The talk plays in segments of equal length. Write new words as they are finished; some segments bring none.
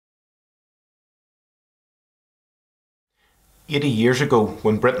80 years ago,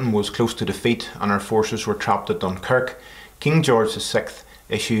 when Britain was close to defeat and our forces were trapped at Dunkirk, King George VI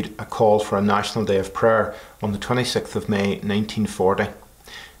issued a call for a National Day of Prayer on the 26th of May 1940.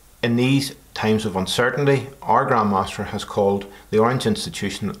 In these times of uncertainty, our Grand Master has called the Orange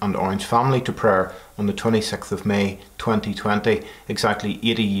Institution and Orange family to prayer on the 26th of May 2020, exactly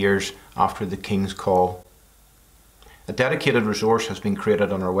 80 years after the King's call. A dedicated resource has been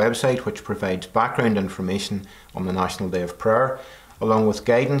created on our website which provides background information on the National Day of Prayer, along with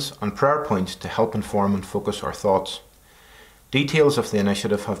guidance and prayer points to help inform and focus our thoughts. Details of the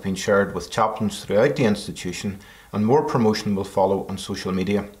initiative have been shared with chaplains throughout the institution, and more promotion will follow on social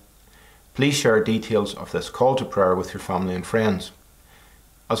media. Please share details of this call to prayer with your family and friends.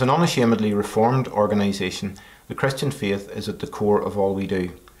 As an unashamedly reformed organisation, the Christian faith is at the core of all we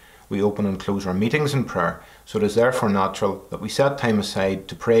do. We open and close our meetings in prayer, so it is therefore natural that we set time aside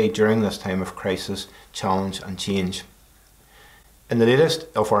to pray during this time of crisis, challenge and change. In the latest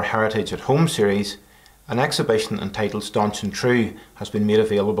of our Heritage at Home series, an exhibition entitled Staunch and True has been made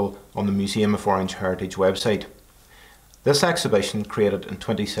available on the Museum of Orange Heritage website. This exhibition, created in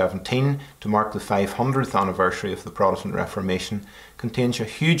 2017 to mark the 500th anniversary of the Protestant Reformation, contains a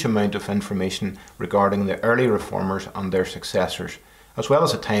huge amount of information regarding the early reformers and their successors, as well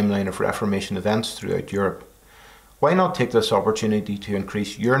as a timeline of Reformation events throughout Europe. Why not take this opportunity to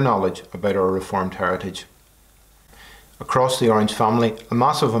increase your knowledge about our Reformed heritage? Across the Orange family, a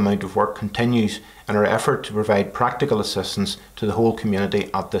massive amount of work continues in our effort to provide practical assistance to the whole community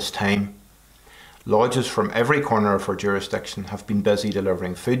at this time. Lodges from every corner of our jurisdiction have been busy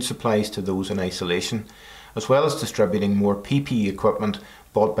delivering food supplies to those in isolation, as well as distributing more PPE equipment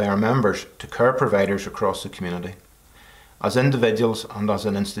bought by our members to care providers across the community. As individuals and as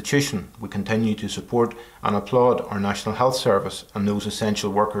an institution, we continue to support and applaud our National Health Service and those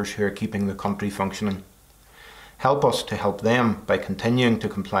essential workers who are keeping the country functioning. Help us to help them by continuing to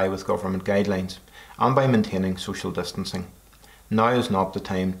comply with government guidelines and by maintaining social distancing. Now is not the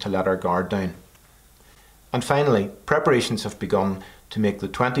time to let our guard down. And finally, preparations have begun to make the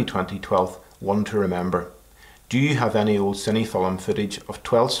 2020 12th one to remember. Do you have any old cine-film footage of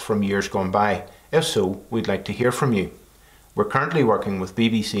 12ths from years gone by? If so, we'd like to hear from you. We're currently working with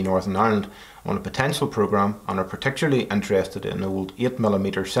BBC Northern Ireland on a potential programme and are particularly interested in old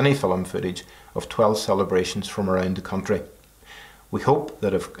 8mm cine-film footage of 12 celebrations from around the country. We hope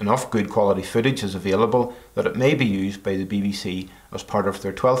that if enough good quality footage is available, that it may be used by the BBC as part of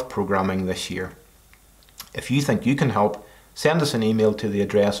their 12th programming this year. If you think you can help, send us an email to the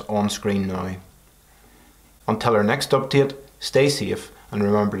address on screen now. Until our next update, stay safe and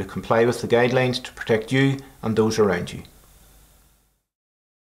remember to comply with the guidelines to protect you and those around you.